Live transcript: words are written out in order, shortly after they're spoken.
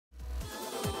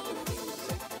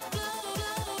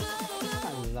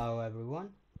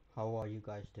how are you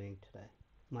guys doing today?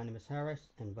 My name is Harris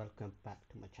and welcome back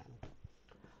to my channel.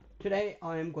 Today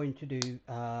I am going to do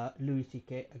Louis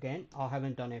CK again. I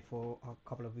haven't done it for a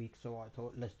couple of weeks, so I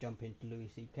thought let's jump into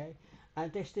Louis CK.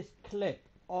 And there's this clip.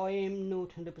 I am not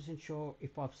 100% sure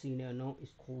if I've seen it or not.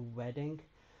 It's called Wedding.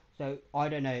 So I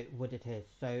don't know what it is.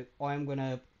 So I'm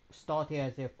gonna start it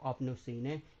as if I've not seen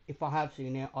it. If I have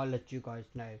seen it, I'll let you guys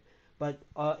know. But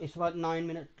it's about 9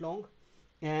 minutes long,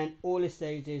 and all it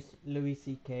says is Louis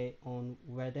C.K. on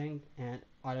Wedding, and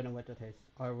I don't know what it is.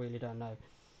 I really don't know.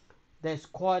 There's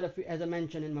quite a few, as I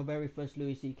mentioned in my very first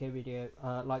Louis C.K. video.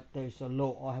 Like there's a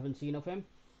lot I haven't seen of him.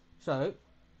 So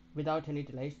without any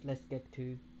delays, let's get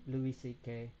to Louis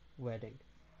C.K. Wedding.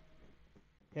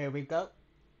 Here we go.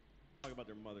 Talk about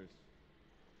their mothers.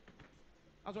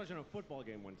 I was watching a football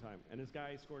game one time, and this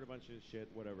guy scored a bunch of shit,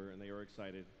 whatever, and they were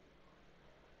excited.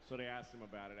 So they asked him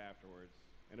about it afterwards.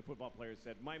 And the football player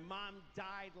said, "My mom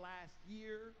died last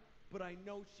year, but I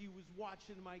know she was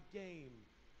watching my game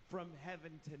from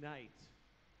heaven tonight."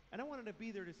 And I wanted to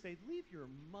be there to say, leave your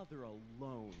mother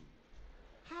alone.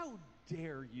 How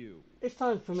dare you? It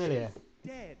sounds familiar.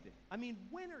 She's dead. I mean,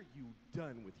 when are you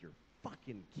done with your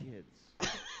fucking kids?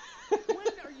 When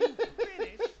are you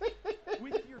finished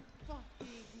with your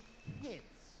fucking kids?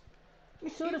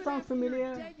 It sort of Even sounds after you're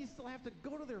familiar. dead, you still have to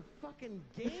go to their fucking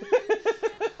games and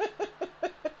shit?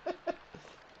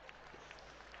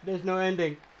 There's no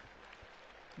ending.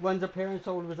 Once a parent,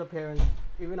 always a parent,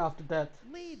 even after death.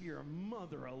 Leave your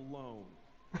mother alone.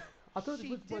 I thought it She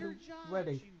was did her job.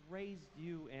 wedding. She raised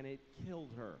you, and it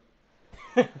killed her.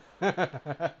 Yeah,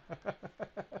 I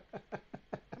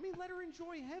mean, let her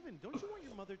enjoy heaven. Don't you want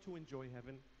your mother to enjoy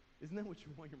heaven? Isn't that what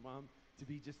you want your mom to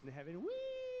be, just in heaven? Whee!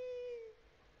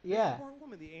 This poor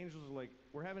woman, the angels are like,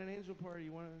 "We're having an angel party.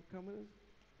 You want to come with us?"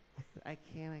 I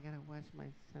can't. I gotta watch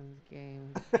my son's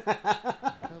game.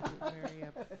 He'll be very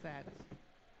upset.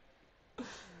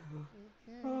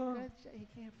 He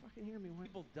can't fucking hear me. When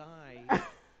people die,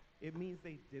 it means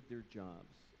they did their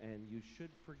jobs, and you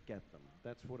should forget them.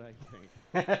 That's what I think.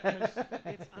 'Cause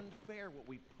it's unfair what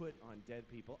we put on dead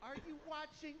people. Are you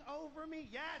watching over me?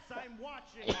 Yes, I'm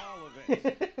watching all of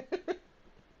it.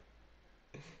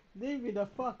 Leave me the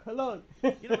fuck alone.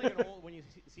 You know, like when you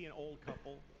see an old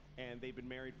couple and they've been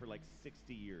married for like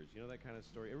 60 years. You know that kind of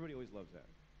story? Everybody always loves that.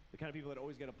 The kind of people that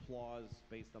always get applause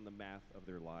based on the math of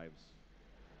their lives.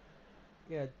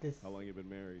 Yeah, this. How long you been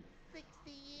married? 60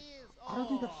 years. I don't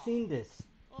think I've seen this.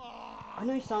 I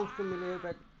know it sounds familiar,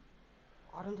 but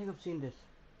I don't think I've seen this.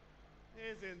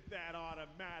 Isn't that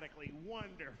automatically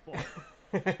wonderful?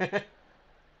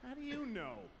 How do you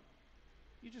know?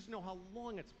 You just know how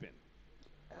long it's been.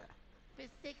 For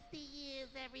 60 years,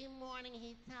 every morning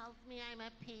he tells me I'm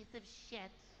a piece of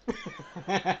shit.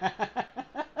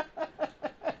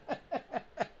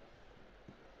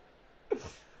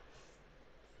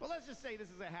 Well, let's just say this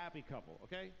is a happy couple,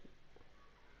 okay?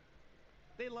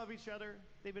 They love each other.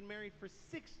 They've been married for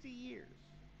 60 years.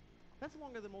 That's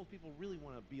longer than most people really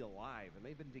want to be alive, and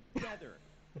they've been together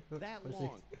that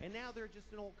long. And now they're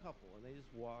just an old couple, and they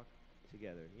just walk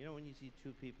together. You know when you see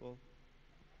two people?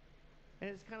 And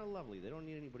it's kind of lovely. They don't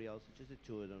need anybody else. It's just the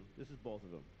two of them. This is both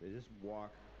of them. They just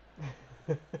walk.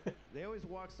 They always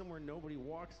walk somewhere nobody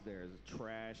walks there. There's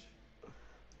trash.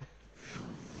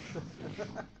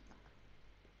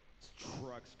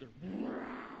 Trucks.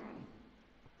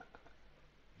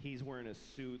 He's wearing a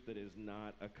suit that is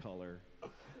not a color.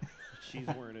 She's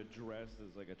wearing a dress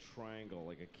that's like a triangle,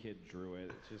 like a kid drew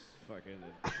it. It's just fucking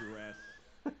a dress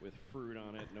with fruit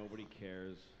on it. Nobody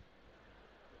cares.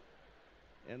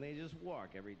 And they just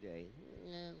walk every day.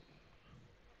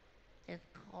 It's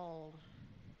cold.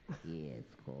 Yeah,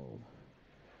 it's cold.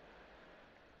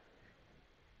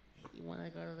 You want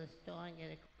to go to the store and get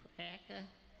a cracker?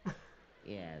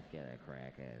 Yeah, let's get a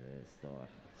cracker at the store.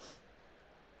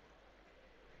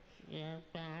 Yeah,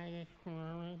 buy a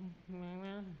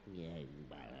cracker. Yeah.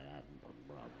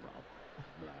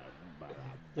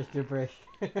 Just gibberish.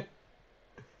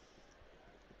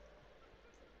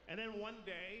 And then one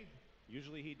day,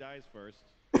 usually he dies first.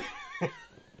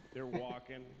 They're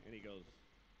walking, and he goes,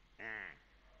 ah,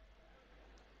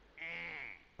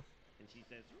 ah. And she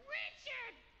says,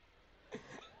 Richard!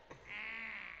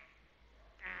 Ah,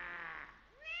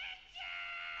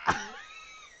 ah,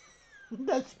 Richard!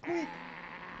 That's quick.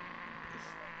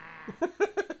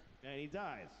 And he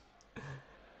dies.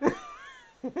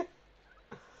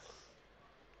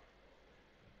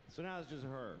 So now it's just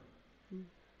her.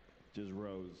 Just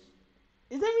Rose.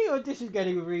 Is that me or this is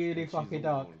getting really And she's fucking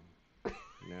dark? alone.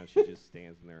 Now she just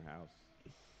stands in their house.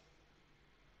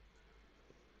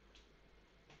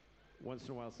 Once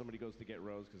in a while, somebody goes to get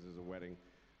Rose because there's a wedding.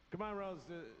 Come on, Rose.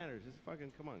 Just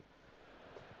fucking come on.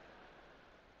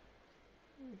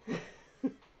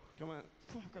 Come on.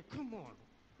 Fuck, come on.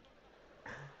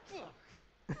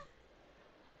 Fuck.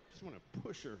 Just want to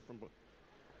push her from.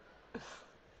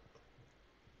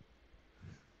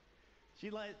 She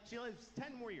lives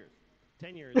 10 more years.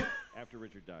 10 years after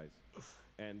Richard dies.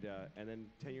 And then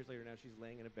 10 years later now she's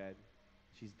laying in a bed.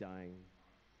 She's dying.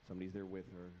 Somebody's there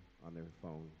with her on their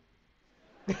phone.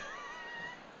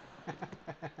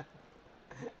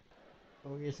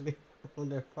 Obviously, on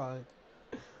their phone.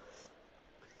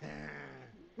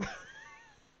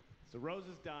 So Rose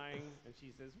is dying, and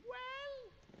she says,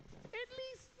 well, at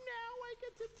least now I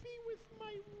get to be with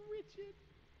my Richard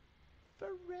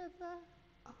forever.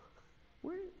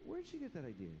 Where'd she get that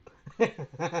idea?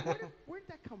 Where'd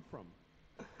that come from?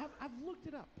 I've looked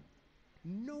it up.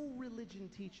 No religion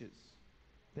teaches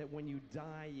that when you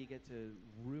die, you get to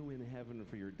ruin heaven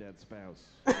for your dead spouse.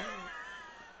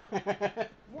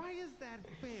 Why is that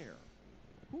fair?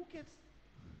 Who gets...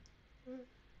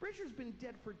 Richard's been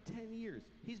dead for 10 years.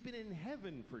 He's been in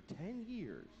heaven for 10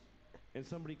 years. And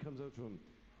somebody comes up to him,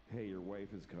 hey, your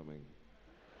wife is coming.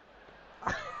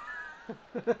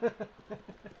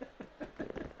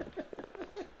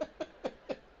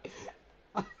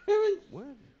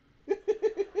 What?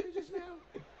 Just now?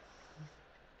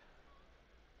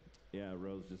 Yeah,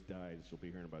 Rose just died. She'll be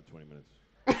here in about 20 minutes.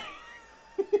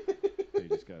 They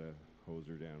just gotta hose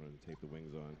her down and tape the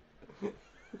wings on.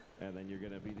 And then you're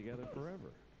gonna be together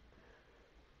forever.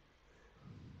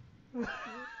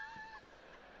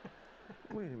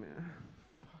 Wait a minute.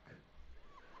 Fuck.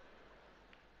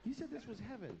 You said this was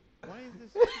heaven. Why is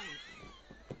this...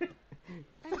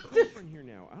 I have a girlfriend here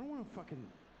now. I don't want to fucking...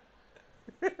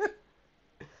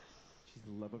 She's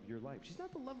the love of your life. She's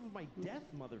not the love of my death,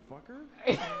 motherfucker.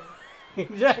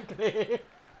 Exactly.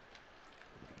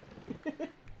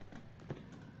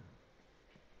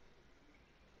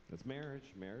 That's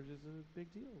marriage. Marriage is a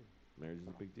big deal. Marriage is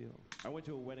a big deal. I went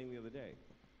to a wedding the other day.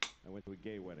 I went to a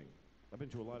gay wedding. I've been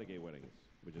to a lot of gay weddings,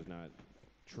 which is not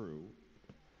true.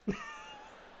 It's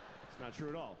not true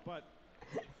at all, but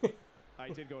I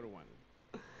did go to one.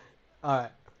 All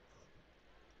right.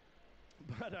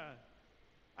 But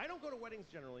I don't go to weddings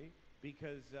generally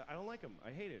because I don't like them. I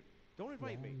hate it. Don't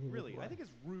invite me, really. I think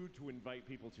it's rude to invite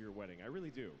people to your wedding. I really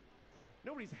do.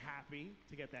 Nobody's happy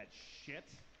to get that shit.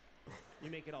 You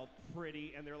make it all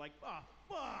pretty, and they're like, oh,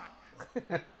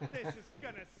 fuck! This is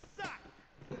gonna suck!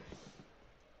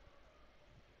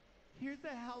 Here's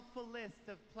a helpful list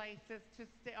of places to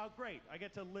stay. Oh, great. I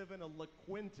get to live in a La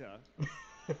Quinta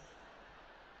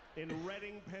in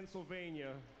Reading, Pennsylvania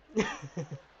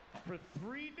for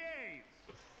 3 days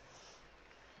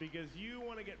because you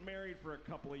want to get married for a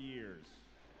couple of years.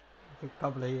 A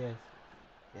couple of years.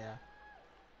 Yeah.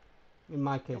 In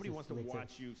my case, nobody wants to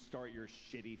watch you start your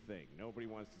shitty thing. Nobody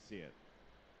wants to see it.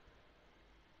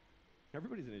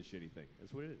 Everybody's in a shitty thing.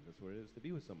 That's what it is. That's what it is to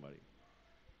be with somebody.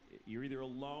 You're either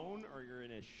alone or you're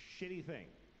in a shitty thing.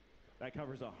 That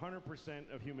covers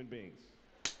 100% of human beings.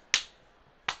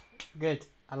 Good.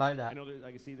 I like that. I know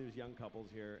I can see there's young couples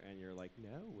here, and you're like,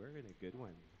 no, we're in a good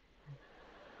one.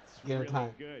 It's Good really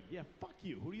time. good. Yeah, fuck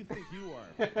you. Who do you think you are?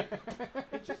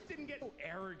 It just didn't get so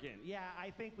arrogant. Yeah,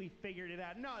 I think we figured it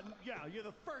out. No, yeah, you're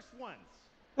the first ones.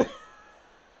 Of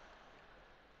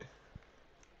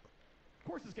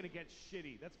course it's going to get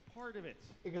shitty. That's part of it.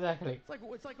 Exactly.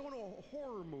 It's like going to a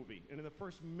horror movie, and in the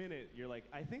first minute, you're like,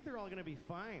 I think they're all going to be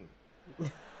fine. No,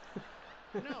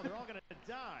 they're all going to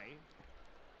die,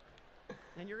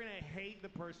 and you're going to hate the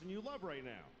person you love right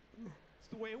now. It's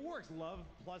the way it works. Love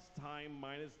plus time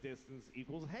minus distance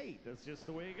equals hate. That's just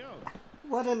the way it goes.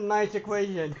 What a nice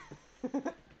equation.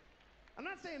 I'm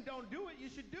not saying don't do it. You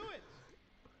should do it.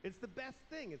 It's the best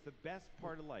thing. It's the best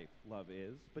part of life, love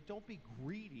is. But don't be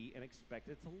greedy and expect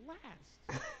it to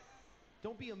last.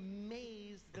 Don't be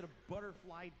amazed that a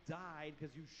butterfly died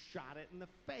because you shot it in the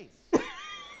face.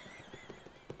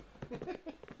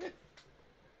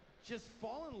 Just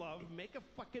fall in love, make a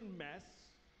fucking mess.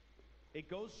 It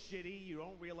goes shitty, you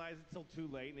don't realize it till too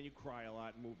late, and then you cry a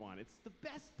lot and move on. It's the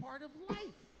best part of life.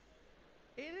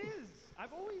 It is.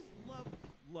 I've always loved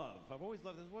love. I've always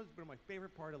loved this. It's always been my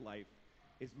favorite part of life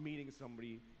is meeting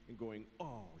somebody and going,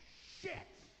 oh, shit,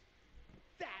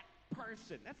 that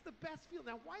person. That's the best feeling.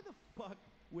 Now, why the fuck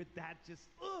would that just,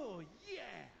 oh,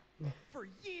 yeah, for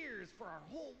years, for our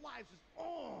whole lives, just,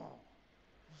 oh,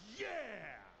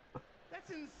 yeah. That's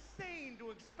insane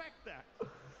to expect that.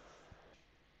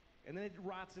 And then it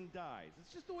rots and dies.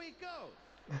 It's just the way it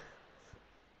goes.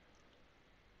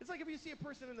 It's like if you see a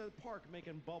person in the park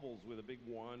making bubbles with a big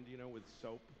wand, you know, with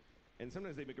soap. And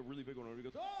sometimes they make a really big one and he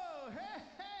goes, oh, hey,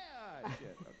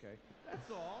 Shit. Okay.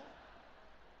 That's all.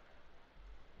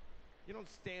 You don't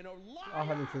stand over. Liar! I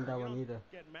haven't seen that You one don't either.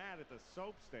 get mad at the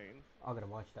soap stain. I gotta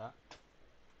watch that.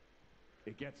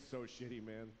 It gets so shitty,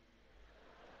 man.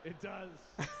 It does.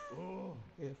 Oh.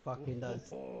 It fucking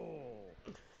does. Oh.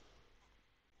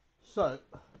 So,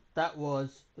 that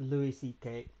was Louis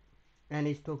C.K. and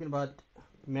he's talking about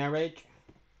marriage,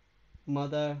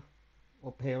 mother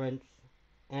or parents,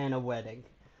 and a wedding.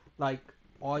 Like,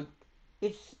 I,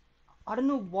 it's, I don't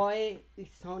know why it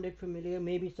sounded familiar.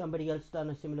 Maybe somebody else done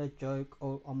a similar joke,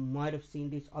 or I might have seen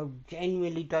this. I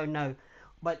genuinely don't know,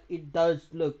 but it does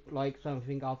look like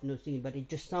something I've not seen. But it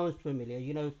just sounds familiar.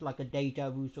 You know, it's like a deja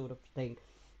vu sort of thing.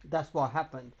 That's what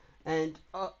happened, and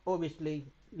obviously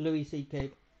Louis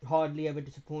C.K. hardly ever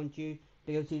disappoints you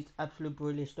because he's absolute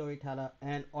brilliant storyteller,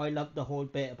 and I love the whole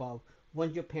bit about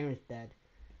once your parents dead,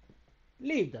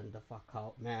 leave them the fuck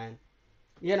out, man.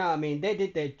 You know what I mean? They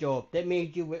did their job. They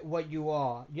made you what you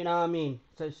are. You know what I mean?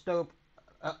 So stop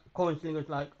constantly was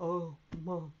like, oh,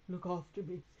 mom, look after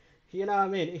me. You know what I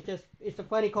mean? It's a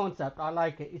funny concept. I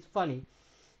like it. It's funny,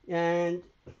 and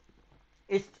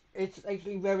it's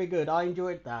actually very good. I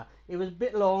enjoyed that. It was a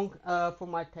bit long for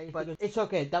my taste, but it's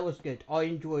okay. That was good. I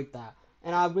enjoyed that,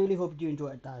 and I really hope you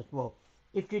enjoyed that as well.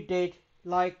 If you did,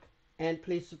 like and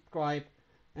please subscribe,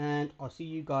 and I'll see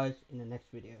you guys in the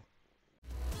next video.